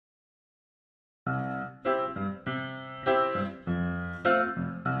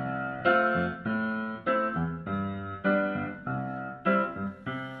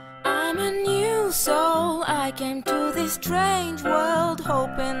little soul, I came to this strange world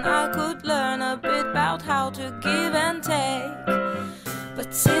hoping I could learn a bit about how to give and take.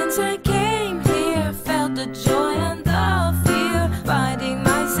 But since I came